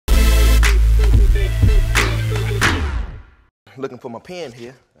looking for my pen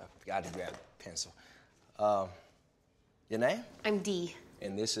here. I forgot to grab a pencil. Your name? I'm Dee.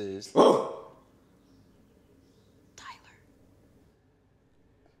 And this is? Tyler.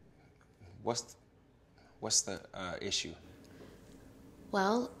 What's the issue?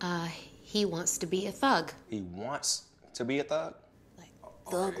 Well, he wants to be a thug. He wants to be a thug? Like,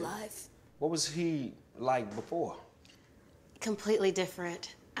 thug life. What was he like before? Completely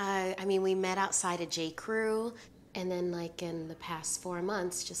different. I mean, we met outside of J. Crew, and then, like, in the past 4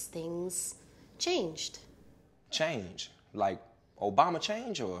 months, just things changed. Change? Like Obama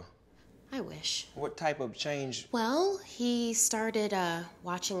change, or? I wish. What type of change? Well, he started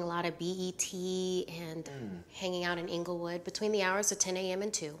watching a lot of BET and hanging out in Inglewood between the hours of 10 a.m.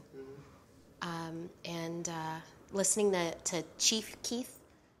 and 2. And listening to Chief Keef.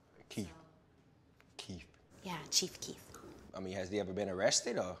 Keith. Yeah, Chief Keef. I mean, has he ever been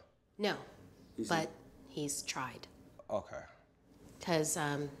arrested, or? No, but he's tried. Okay. Because,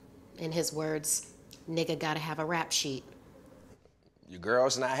 in his words, nigga gotta have a rap sheet. Your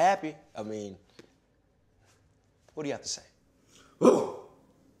girl's not happy. I mean, what do you have to say? Who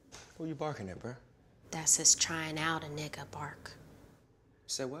you barking at, bro? That's his trying out a nigga bark.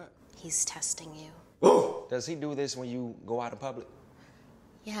 Say what? He's testing you. Does he do this when you go out in public?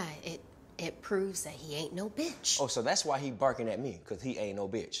 Yeah, it proves that he ain't no bitch. Oh, so that's why he barking at me, because he ain't no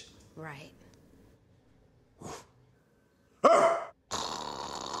bitch. Right.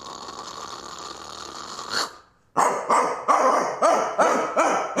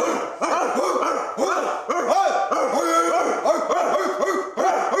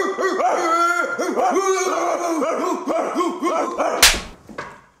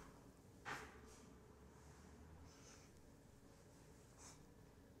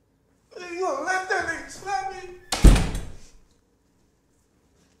 You gonna let that nigga slap me?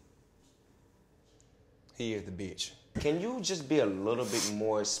 He is the bitch. Can you just be a little bit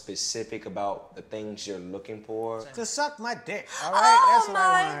more specific about the things you're looking for? To suck my dick, all right? That's what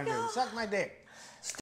I want to do. Suck my dick.